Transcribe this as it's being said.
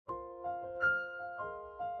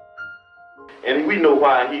And we know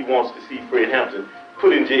why he wants to see Fred Hampton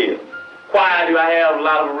put in jail. Why do I have a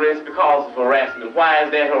lot of arrests? Because of harassment. Why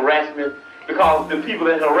is that harassment? Because the people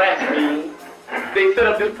that harass me, they set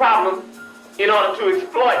up this problem in order to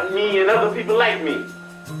exploit me and other people like me.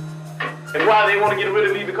 And why they want to get rid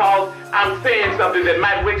of me? Because I'm saying something that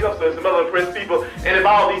might wake up some other oppressed people. And if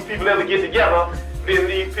all these people ever get together, then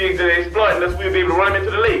these pigs that are exploiting us, we'll be able to run them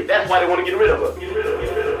into the lake. That's why they want to get rid of us.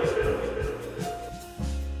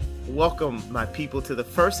 Welcome, my people, to the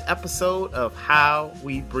first episode of How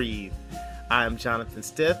We Breathe. I am Jonathan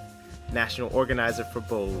Stith, National Organizer for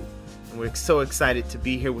BOLD, and we're so excited to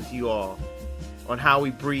be here with you all. On How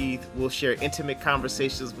We Breathe, we'll share intimate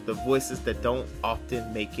conversations with the voices that don't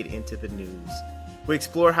often make it into the news. We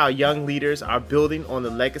explore how young leaders are building on the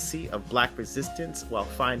legacy of Black resistance while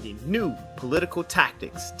finding new political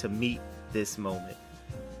tactics to meet this moment.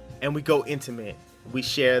 And we go intimate. We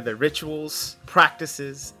share the rituals,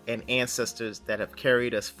 practices, and ancestors that have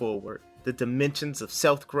carried us forward, the dimensions of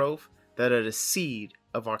self-growth that are the seed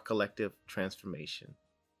of our collective transformation.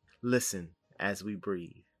 Listen as we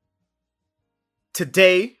breathe.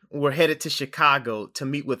 Today, we're headed to Chicago to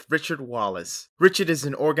meet with Richard Wallace. Richard is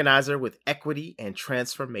an organizer with Equity and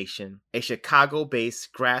Transformation, a Chicago-based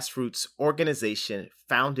grassroots organization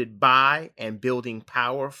founded by and building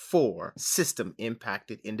power for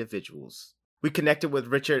system-impacted individuals. We connected with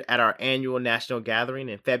Richard at our annual national gathering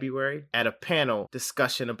in February at a panel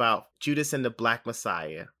discussion about Judas and the Black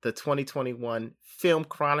Messiah, the 2021 film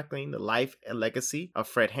chronicling the life and legacy of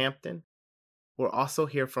Fred Hampton. We'll also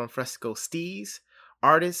hear from Fresco Steez,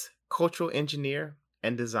 artist, cultural engineer,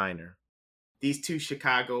 and designer. These two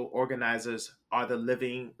Chicago organizers are the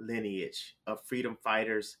living lineage of freedom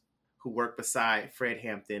fighters who worked beside Fred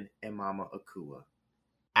Hampton and Mama Akua.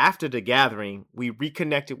 After the gathering, we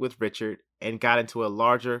reconnected with Richard and got into a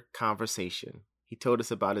larger conversation. He told us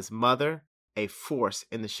about his mother, a force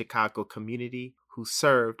in the Chicago community who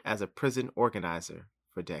served as a prison organizer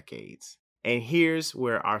for decades. And here's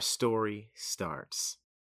where our story starts.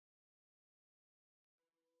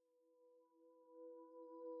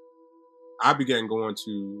 I began going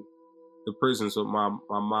to the prisons with my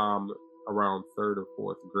mom around 3rd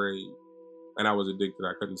or 4th grade, and I was addicted.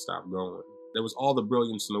 I couldn't stop going. There was all the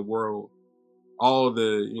brilliance in the world, all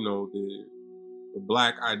the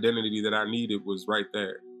Black identity that I needed was right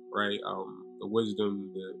there, right? The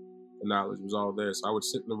wisdom, the knowledge was all there. So I would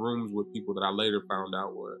sit in the rooms with people that I later found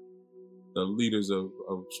out were the leaders of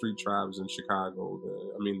street tribes in Chicago,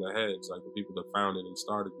 the heads, like the people that founded and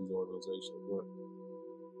started these organizations. But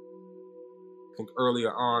I think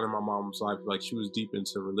earlier on in my mom's life, like she was deep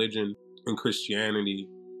into religion and Christianity.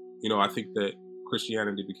 I think that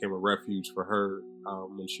Christianity became a refuge for her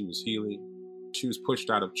when she was healing. She was pushed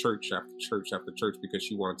out of church after church after church because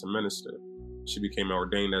she wanted to minister. She became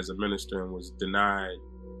ordained as a minister and was denied.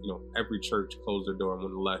 Every church closed their door and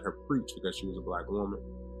wouldn't let her preach because she was a Black woman.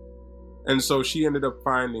 And so she ended up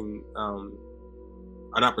finding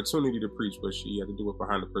an opportunity to preach, but she had to do it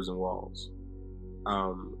behind the prison walls.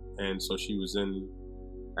 And so she was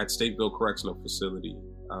at Stateville Correctional Facility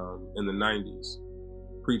in the 90s,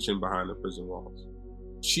 preaching behind the prison walls.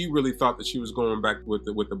 She really thought that she was going back with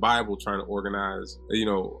the Bible, trying to organize,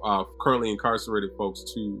 currently incarcerated folks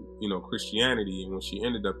to, Christianity. And what she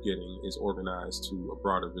ended up getting is organized to a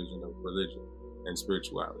broader vision of religion and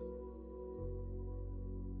spirituality.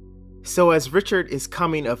 So as Richard is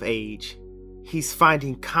coming of age, he's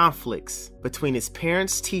finding conflicts between his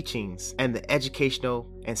parents' teachings and the educational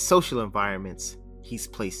and social environments he's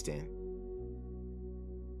placed in.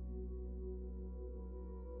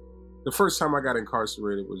 The first time I got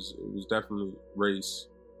incarcerated it was definitely race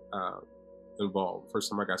involved. First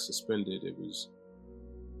time I got suspended, it was,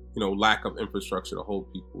 lack of infrastructure to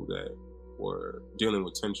hold people that were dealing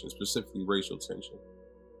with tension, specifically racial tension,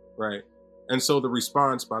 right? And so the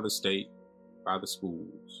response by the state, by the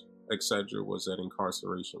schools, etc., was that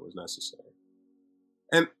incarceration was necessary.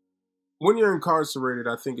 And when you're incarcerated,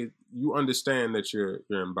 I think you understand that you're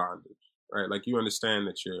in bondage. Right, like you understand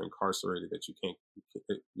that you're incarcerated, that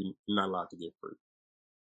you're not allowed to get free,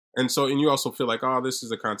 and you also feel like, oh, this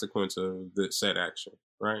is a consequence of the said action,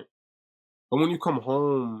 right? But when you come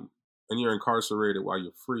home and you're incarcerated while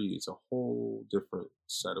you're free, it's a whole different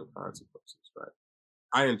set of consequences, right?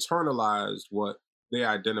 I internalized what they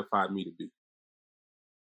identified me to be.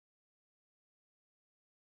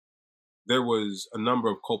 There was a number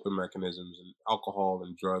of coping mechanisms, and alcohol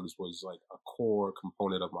and drugs was like a core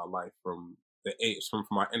component of my life from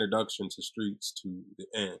my introduction to streets to the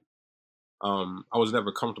end. I was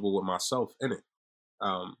never comfortable with myself in it.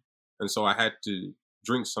 And so I had to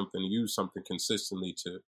drink something, use something consistently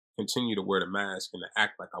to continue to wear the mask and to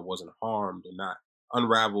act like I wasn't harmed and not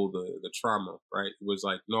unravel the trauma, right? It was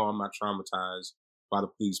like, no, I'm not traumatized by the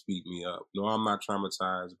police beat me up. No, I'm not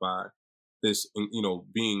traumatized by this,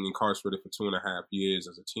 being incarcerated for 2.5 years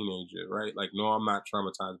as a teenager, right? Like, no, I'm not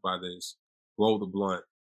traumatized by this. Roll the blunt,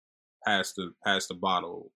 pass the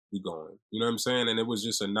bottle, we going. You know what I'm saying? And it was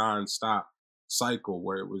just a nonstop cycle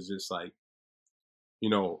where it was just like,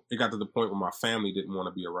 it got to the point where my family didn't want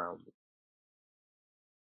to be around me.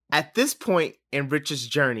 At this point in Richard's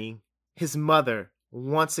journey, his mother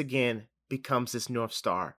once again becomes his North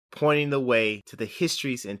Star, pointing the way to the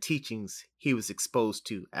histories and teachings he was exposed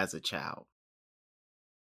to as a child.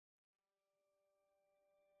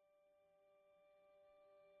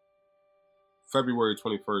 February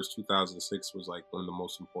 21st, 2006 was like one of the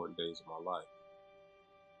most important days of my life.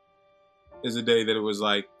 It's a day that it was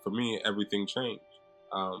like, for me, everything changed.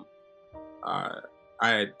 I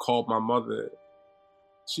had called my mother.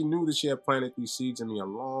 She knew that she had planted these seeds in me a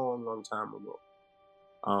long, long time ago.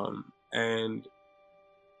 And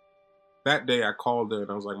that day I called her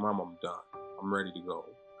and I was like, Mom, I'm done. I'm ready to go.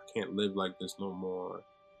 I can't live like this no more.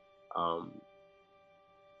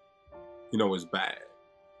 It's bad.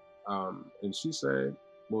 And she said,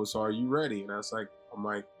 well, so are you ready? And I'm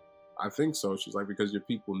like, I think so. She's like, because your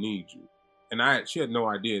people need you. And she had no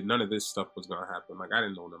idea none of this stuff was going to happen. Like, I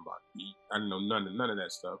didn't know nothing about heat. I didn't know none of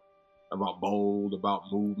that stuff about bold,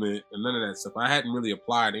 about movement, and none of that stuff. I hadn't really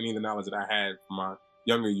applied any of the knowledge that I had from my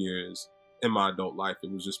younger years in my adult life.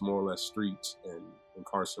 It was just more or less streets and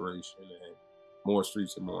incarceration and more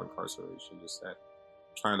streets and more incarceration. Just that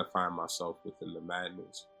trying to find myself within the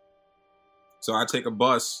madness. So I take a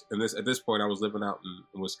bus, and at this point I was living out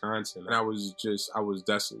in Wisconsin, and I was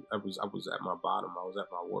desolate. I was at my bottom. I was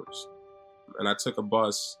at my worst. And I took a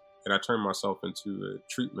bus and I turned myself into a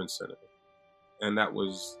treatment center. And that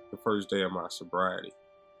was the first day of my sobriety.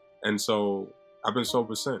 And so I've been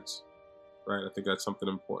sober since, right? I think that's something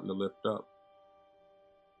important to lift up.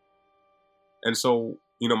 And so,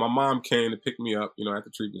 my mom came to pick me up, at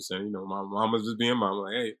the treatment center. My mom was just being mom,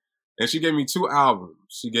 like, hey. And she gave me 2 albums.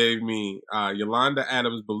 She gave me Yolanda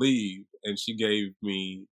Adams' Believe, and she gave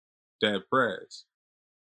me Dead Prez.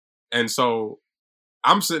 And so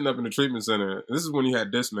I'm sitting up in the treatment center. This is when you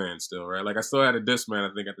had Discman still, right? Like, I still had a Discman,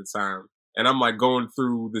 I think, at the time. And I'm like going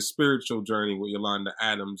through the spiritual journey with Yolanda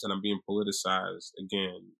Adams, and I'm being politicized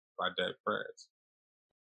again by Dead Prez.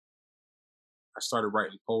 I started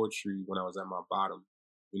writing poetry when I was at my bottom.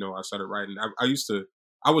 I started writing.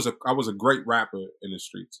 I was a great rapper in the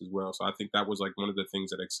streets as well. So I think that was like one of the things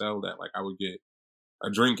that I excelled at. Like, I would get a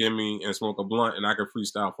drink in me and smoke a blunt, and I could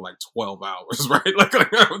freestyle for like 12 hours, right? Like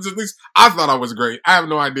I was, at least I thought I was great. I have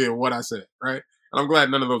no idea what I said, right? And I'm glad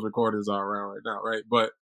none of those recordings are around right now, right?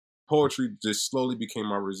 But poetry just slowly became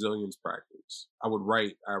my resilience practice. I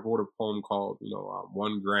wrote a poem called,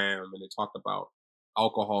 1 Gram, and it talked about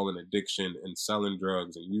alcohol and addiction and selling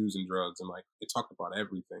drugs and using drugs, and like it talked about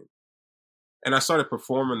everything. And I started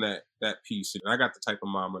performing that piece, and I got the type of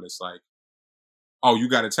mama that's like, oh, you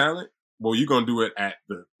got a talent? Well, you're going to do it at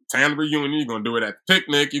the talent reunion. You're going to do it at the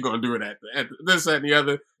picnic. You're going to do it at the this, that, and the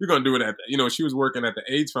other. You're going to do it at the, she was working at the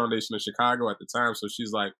AIDS Foundation of Chicago at the time. So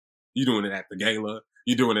she's like, you doing it at the gala.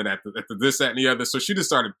 You're doing it at the this, that, and the other. So she just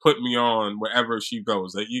started putting me on wherever she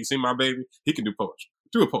goes. Like, you see my baby? He can do poetry.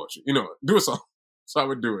 Do a poetry. Do a song. So I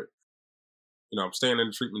would do it. I'm staying in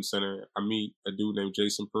the treatment center. I meet a dude named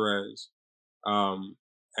Jason Perez.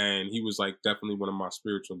 And he was like definitely one of my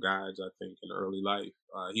spiritual guides, I think, in early life.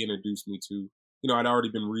 He introduced me to, I'd already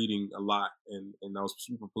been reading a lot and I was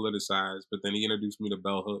super politicized, but then he introduced me to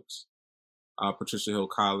Bell Hooks, Patricia Hill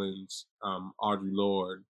Collins, Audre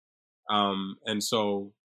Lorde. And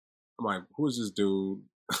so I'm like, who is this dude?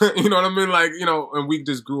 You know what I mean? Like, and we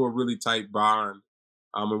just grew a really tight bond.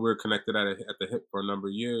 And we were connected at the hip for a number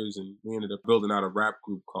of years, and we ended up building out a rap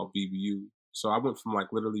group called BBU. So I went from like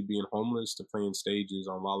literally being homeless to playing stages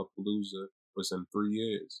on Lollapalooza within 3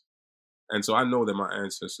 years. And so I know that my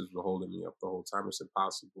ancestors were holding me up the whole time. It's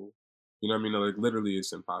impossible. You know what I mean? Like, literally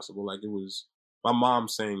it's impossible. Like, it was my mom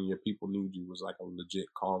saying your people need you was like a legit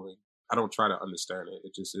calling. I don't try to understand it.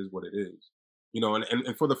 It just is what it is.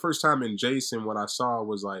 And for the first time in Jason, what I saw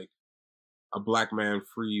was like a Black man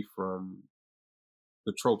free from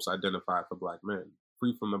the tropes identified for Black men,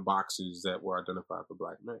 free from the boxes that were identified for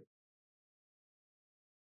Black men.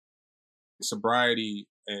 Sobriety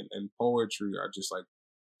and poetry are just like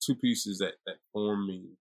 2 pieces that formed me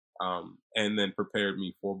and then prepared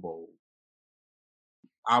me for bold.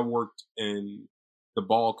 I worked in the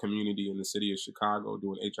ball community in the city of Chicago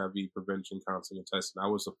doing HIV prevention, counseling, and testing. I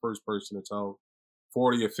was the first person to tell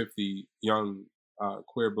 40 or 50 young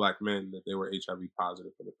queer Black men that they were HIV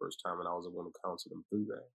positive for the first time, and I was the one who counseled them through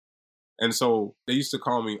that. And so they used to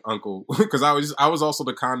call me Uncle because I was also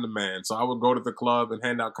the condom man. So I would go to the club and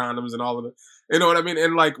hand out condoms and all of it. You know what I mean?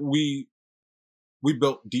 And like we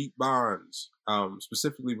built deep bonds,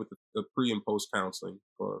 specifically with the pre and post counseling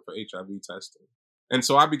for HIV testing. And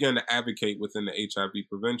so I began to advocate within the HIV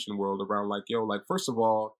prevention world around like, yo, like, first of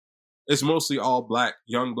all, it's mostly all Black,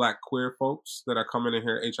 young Black queer folks that are coming in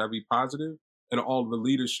here HIV positive, and all the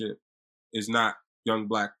leadership is not young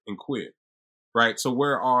Black and queer. Right. So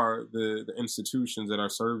where are the institutions that are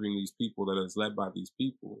serving these people, that is led by these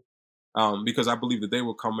people? Because I believe that they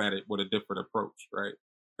will come at it with a different approach. Right.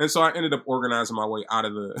 And so I ended up organizing my way out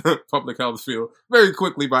of the public health field very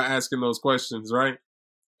quickly by asking those questions. Right.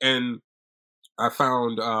 And I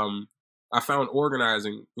found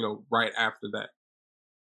organizing, right after that.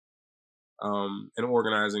 And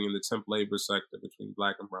organizing in the temp labor sector between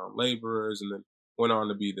Black and brown laborers, and then went on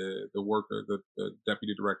to be the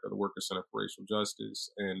deputy director of the Worker Center for Racial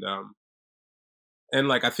Justice. And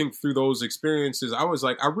like, I think through those experiences, I was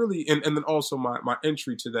like, I really, and then also my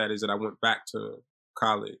entry to that is that I went back to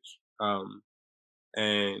college,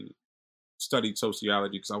 and studied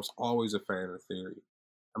sociology because I was always a fan of theory.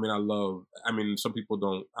 Some people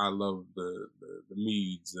don't, I love the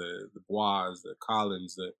Meads, the Bois, the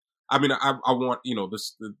Collins, I want,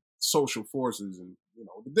 the social forces and,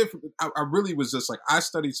 the different, I really was just like, I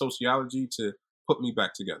studied sociology to put me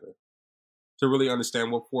back together, to really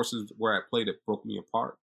understand what forces were at play that broke me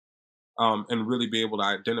apart, and really be able to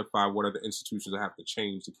identify what are the institutions that have to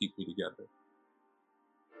change to keep me together.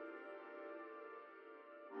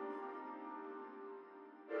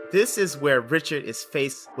 This is where Richard is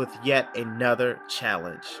faced with yet another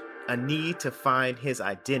challenge, a need to find his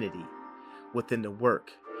identity within the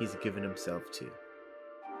work he's given himself to.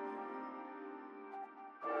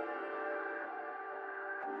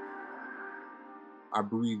 I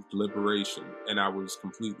breathed liberation, and I was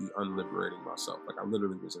completely unliberating myself. Like, I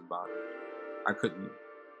literally was in bondage. I couldn't.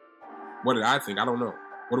 What did I think? I don't know.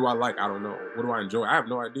 What do I like? I don't know. What do I enjoy? I have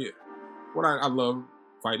no idea. What I love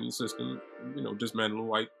fighting the system, dismantling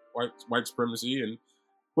white supremacy,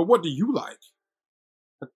 but what do you like?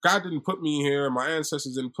 God didn't put me here. My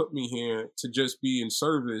ancestors didn't put me here to just be in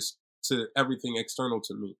service to everything external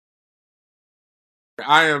to me.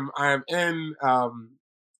 I am in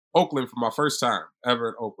Oakland for my first time ever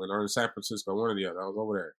in Oakland, or in San Francisco, one or the other. I was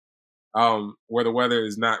over there, where the weather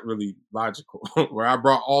is not really logical, where I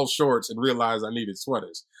brought all shorts and realized I needed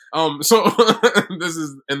sweaters. So this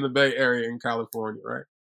is in the Bay Area in California, right?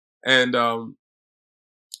 And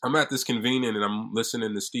I'm at this convening and I'm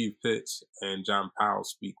listening to Steve Pitts and John Powell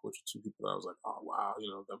speak, which are two people that I was like, oh wow,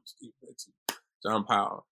 that was Steve Pitts and John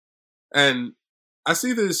Powell. And I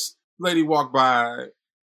see this lady walk by.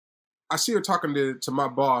 I see her talking to my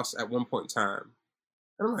boss at one point in time.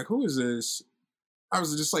 And I'm like, who is this? I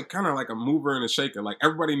was just like, kind of like a mover and a shaker. Like,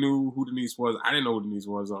 everybody knew who Denise was. I didn't know who Denise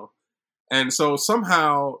was, though. And so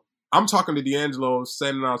somehow I'm talking to D'Angelo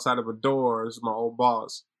standing outside of a door. This is my old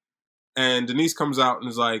boss. And Denise comes out and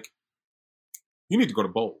is like, you need to go to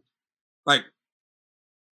Bold. Like,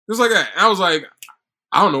 just like that. And I was like,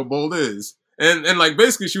 I don't know what Bold is. And like,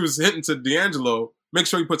 basically she was hinting to D'Angelo, make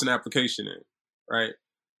sure he puts an application in, right?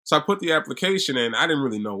 So I put the application in. I didn't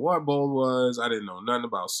really know what Bold was. I didn't know nothing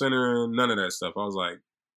about centering, none of that stuff. I was like,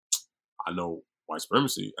 I know white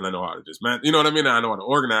supremacy and I know how to dismantle, you know what I mean? I know how to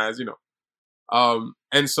organize,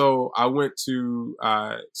 And so I went to,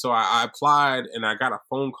 so I applied and I got a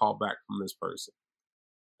phone call back from this person.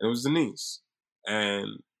 And it was Denise.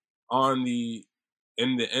 And in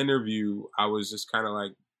the interview, I was just kind of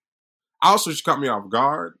like, also she caught me off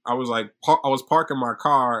guard. I was like, I was parking my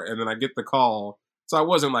car and then I get the call. So I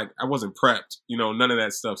wasn't prepped, none of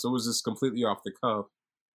that stuff. So it was just completely off the cuff.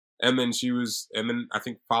 And then I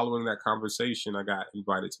think following that conversation, I got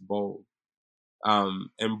invited to Bold.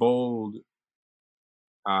 And Bold,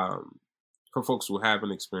 for folks who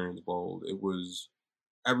haven't experienced Bold, it was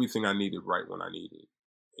everything I needed right when I needed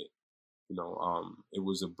it. It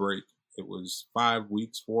was a break. It was 4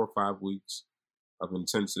 or 5 weeks of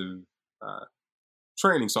intensive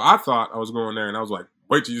training. So I thought I was going there and I was like,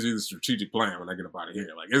 wait till you see the strategic plan when I get up out of here.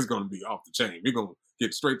 Like, it's going to be off the chain. We're going to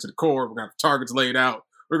get straight to the core. We're going to have targets laid out.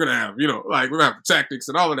 We're going to have, we're going to have tactics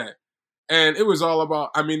and all of that. And it was all about,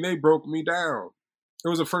 they broke me down. It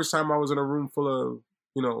was the first time I was in a room full of,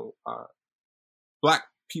 Black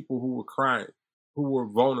people who were crying, who were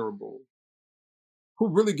vulnerable, who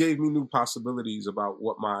really gave me new possibilities about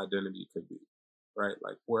what my identity could be, right?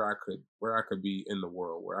 Like where I could be in the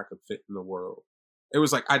world, where I could fit in the world. It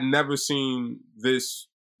was like I'd never seen this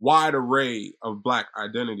wide array of Black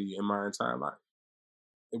identity in my entire life.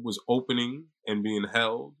 it was opening and being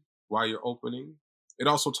held while you're opening. It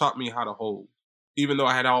also taught me how to hold. Even though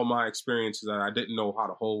I had all my experiences, I didn't know how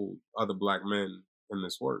to hold other Black men in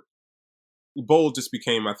this work. Bold just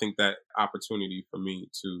became, I think, that opportunity for me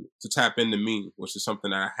to tap into me, which is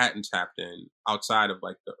something that I hadn't tapped in outside of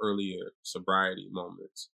like the earlier sobriety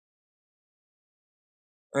moments.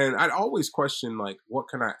 And I'd always question, like, what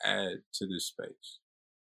can I add to this space?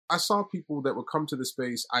 I saw people that would come to the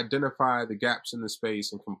space, identify the gaps in the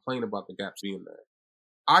space, and complain about the gaps being there.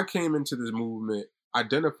 I came into this movement,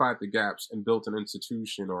 identified the gaps, and built an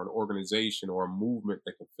institution or an organization or a movement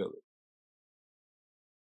that could fill it.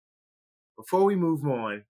 Before we move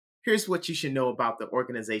on, here's what you should know about the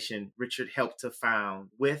organization Richard helped to found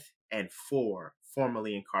with and for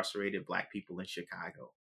formerly incarcerated Black people in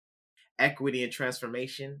Chicago. Equity and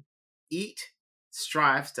Transformation, EAT,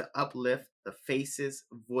 strives to uplift the faces,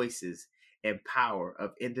 voices, and power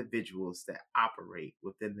of individuals that operate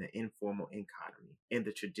within the informal economy in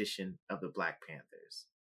the tradition of the Black Panthers.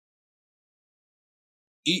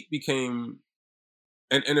 EAT became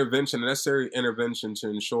an intervention, a necessary intervention to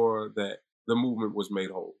ensure that the movement was made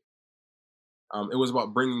whole. It was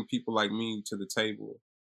about bringing people like me to the table.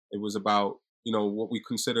 It was about, what we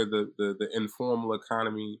consider the informal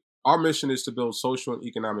economy. Our mission is to build social and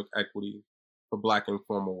economic equity for Black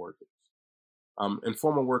informal workers.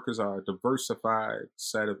 Informal workers are a diversified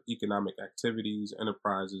set of economic activities,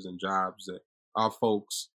 enterprises, and jobs that our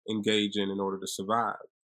folks engage in order to survive.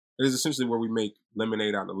 It is essentially where we make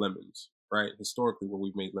lemonade out of lemons, right? Historically, where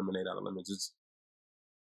we've made lemonade out of lemons.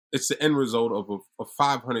 It's the end result of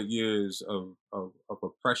 500 years of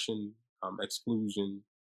oppression, exclusion,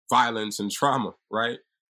 violence, and trauma, right?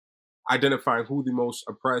 Identifying who the most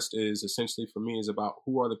oppressed is, essentially for me, is about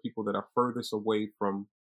who are the people that are furthest away from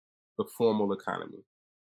the formal economy,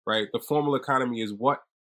 right? The formal economy is what,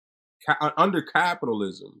 under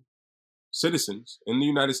capitalism, citizens in the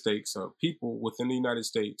United States, or people within the United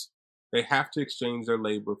States, they have to exchange their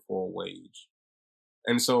labor for a wage.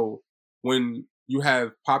 And so when you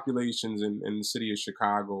have populations in the city of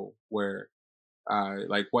Chicago where,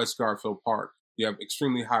 like West Garfield Park, you have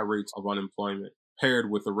extremely high rates of unemployment paired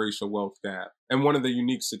with a racial wealth gap. And one of the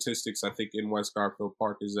unique statistics, I think, in West Garfield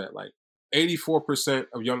Park is that, like, 84%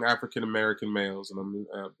 of young African-American males, and I'm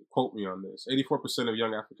quote me on this, 84% of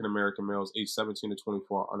young African-American males aged 17 to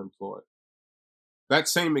 24 are unemployed. That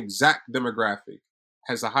same exact demographic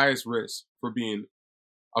has the highest risk for being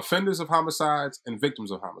offenders of homicides and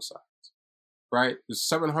victims of homicides, right? The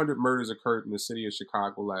 700 murders occurred in the city of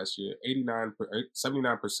Chicago last year.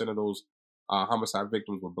 79% of those homicide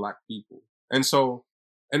victims were Black people. And so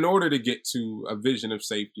in order to get to a vision of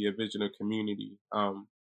safety, a vision of community,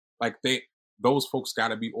 those folks got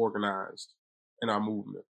to be organized in our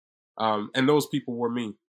movement. And those people were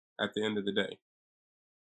me at the end of the day.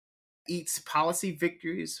 EAT's policy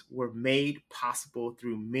victories were made possible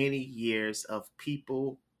through many years of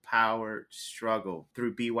people-powered struggle,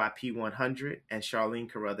 through BYP 100 and Charlene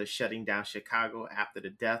Carruthers shutting down Chicago after the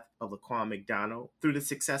death of Laquan McDonald, through the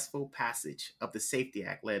successful passage of the Safety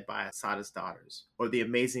Act led by Assata's daughters, or the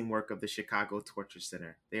amazing work of the Chicago Torture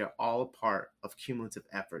Center. They are all a part of cumulative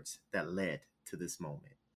efforts that led to this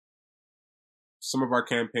moment. Some of our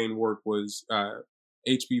campaign work was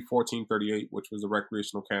HB 1438, which was a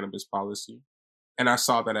recreational cannabis policy. And I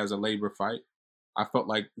saw that as a labor fight. I felt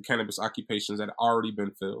like the cannabis occupations had already been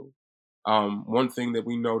filled. One thing that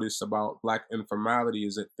we noticed about Black informality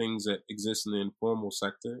is that things that exist in the informal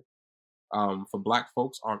sector for Black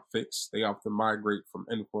folks aren't fixed. They often migrate from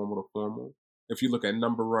informal to formal. If you look at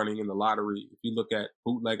number running in the lottery, if you look at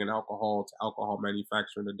bootlegging alcohol to alcohol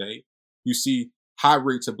manufacturing today, you see high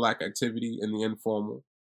rates of Black activity in the informal.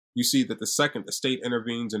 You see that the second the state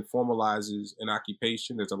intervenes and formalizes an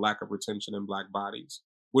occupation, there's a lack of retention in Black bodies,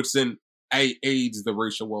 which then aids the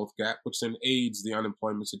racial wealth gap, which then aids the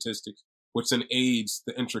unemployment statistics, which then aids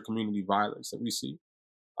the intra-community violence that we see.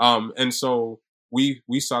 And so we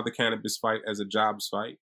saw the cannabis fight as a jobs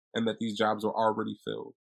fight, and that these jobs were already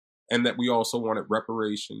filled, and that we also wanted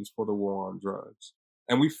reparations for the war on drugs.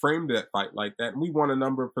 And we framed that fight like that, and we won a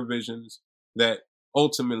number of provisions that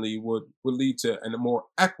ultimately would lead to a more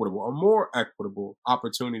equitable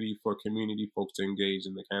opportunity for community folks to engage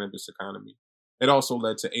in the cannabis economy. It also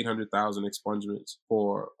led to 800,000 expungements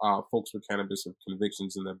for folks with cannabis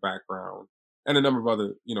convictions in their background, and a number of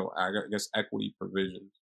other, equity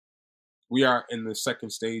provisions. We are in the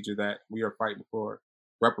second stage of that. We are fighting for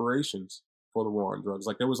reparations for the war on drugs.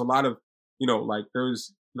 Like, there was a lot of,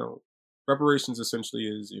 reparations essentially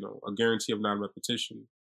is, a guarantee of non-repetition.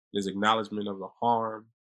 It is acknowledgement of the harm.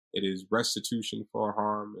 It is restitution for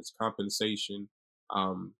harm. It's compensation.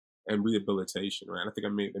 and rehabilitation, right? I think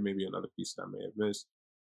there may be another piece that I may have missed,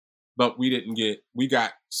 but we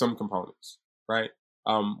got some components, right?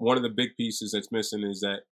 One of the big pieces that's missing is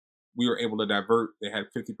that we were able to divert. They had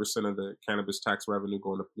 50% of the cannabis tax revenue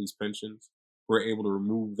going to police pensions. We're able to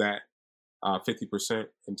remove that 50%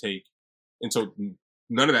 and so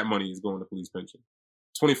none of that money is going to police pension.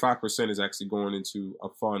 25% is actually going into a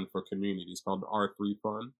fund for communities called the R3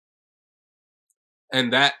 fund.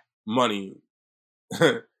 And that money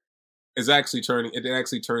is actually turned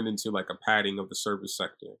into like a padding of the service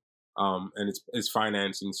sector. And it's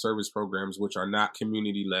financing service programs which are not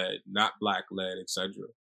community led, not Black led, etc.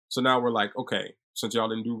 So now we're like, okay, since y'all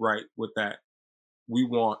didn't do right with that, we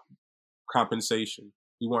want compensation.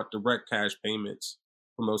 We want direct cash payments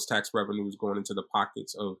from those tax revenues going into the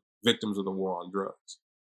pockets of victims of the war on drugs.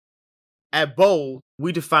 At Bold,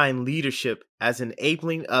 we define leadership as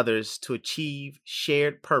enabling others to achieve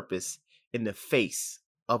shared purpose in the face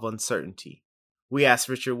of uncertainty. We asked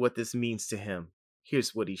Richard what this means to him.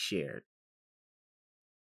 Here's what he shared.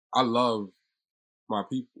 I love my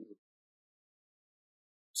people.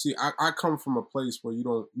 See, I come from a place where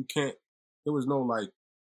there was no like,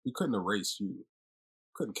 we couldn't erase you.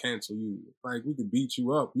 Couldn't cancel you. Like, we could beat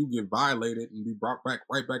you up. You get violated and be brought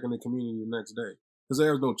right back in the community the next day. Because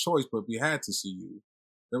there was no choice, but we had to see you.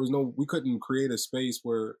 We couldn't create a space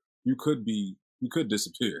where you could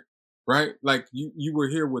disappear, right? Like, you were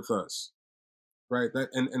here with us, right?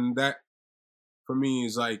 And that, for me,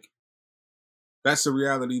 is like, that's the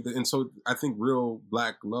reality. And so I think real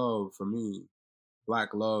Black love, for me,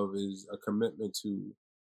 Black love is a commitment to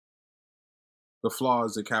the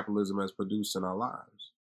flaws that capitalism has produced in our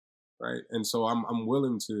lives, right? And so I'm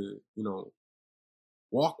willing to,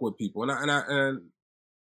 walk with people, and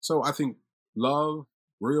so I think love,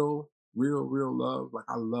 real love. Like,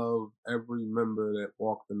 I love every member that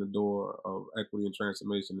walked in the door of Equity and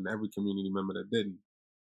Transformation, and every community member that didn't.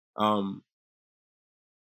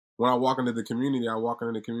 When I walk into the community, I walk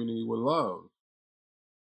into the community with love,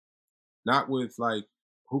 not with like,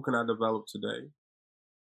 who can I develop today?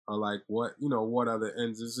 Or like, what other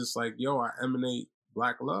ends? It's just like, I emanate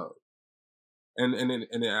Black love. And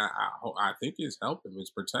I think it's helping, it's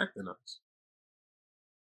protecting us.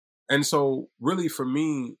 And so really for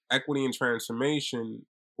me, Equity and Transformation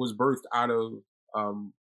was birthed out of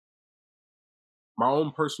my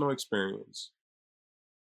own personal experience.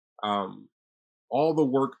 All the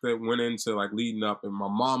work that went into like leading up, and my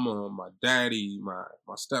mama, my daddy, my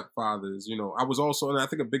stepfathers, I was also, and I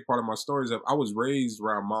think a big part of my story is that I was raised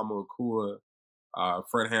around Mama Akua,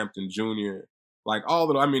 Fred Hampton Jr., like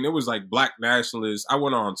it was like Black nationalists. I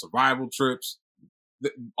went on survival trips,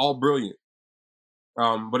 all brilliant.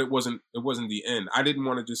 But it wasn't the end. I didn't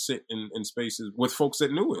want to just sit in spaces with folks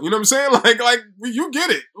that knew it. You know what I'm saying? Like you get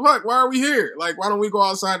it. Look, why are we here? Like, why don't we go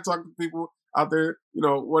outside and talk to people out there,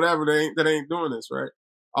 whatever, that ain't doing this, right?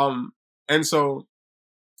 And so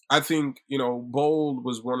I think, Bold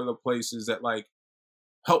was one of the places that like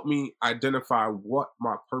helped me identify what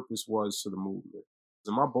my purpose was to the movement.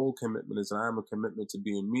 And my bold commitment is that I am a commitment to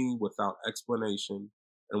being me without explanation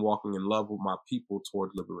and walking in love with my people toward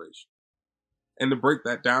liberation. And to break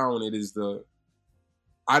that down,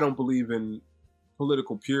 I don't believe in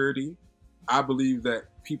political purity. I believe that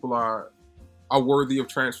people are worthy of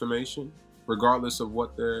transformation, regardless of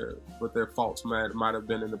what their faults might have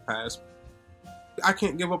been in the past. I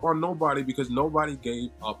can't give up on nobody because nobody gave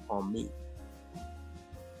up on me.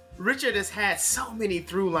 Richard has had so many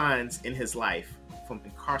through lines in his life, from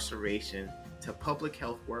incarceration to public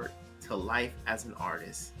health work to life as an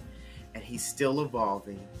artist. And he's still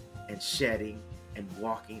evolving and shedding and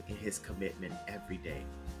walking in his commitment every day.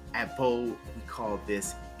 At Bold, we call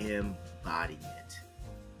this embodiment.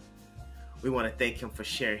 We want to thank him for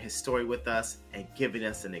sharing his story with us and giving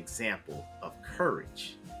us an example of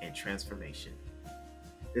courage and transformation.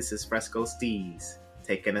 This is Fresco Steez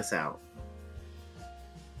taking us out.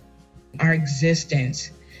 Our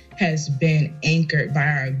existence has been anchored by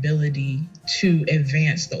our ability to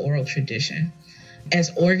advance the oral tradition.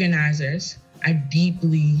 As organizers, I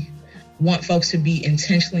deeply want folks to be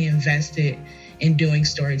intentionally invested in doing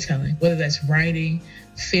storytelling, whether that's writing,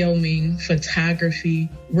 filming, photography,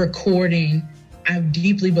 recording. I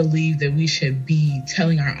deeply believe that we should be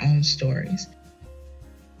telling our own stories.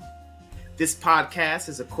 This podcast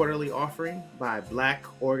is a quarterly offering by Black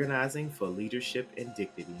Organizing for Leadership and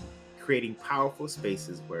Dignity, creating powerful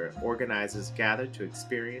spaces where organizers gather to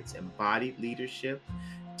experience embodied leadership,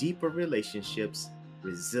 deeper relationships,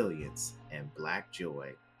 resilience, and Black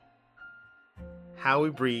joy. How We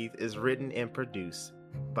Breathe is written and produced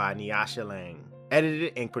by Nyasha Lang,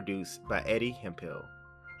 edited and produced by Eddie Hemphill.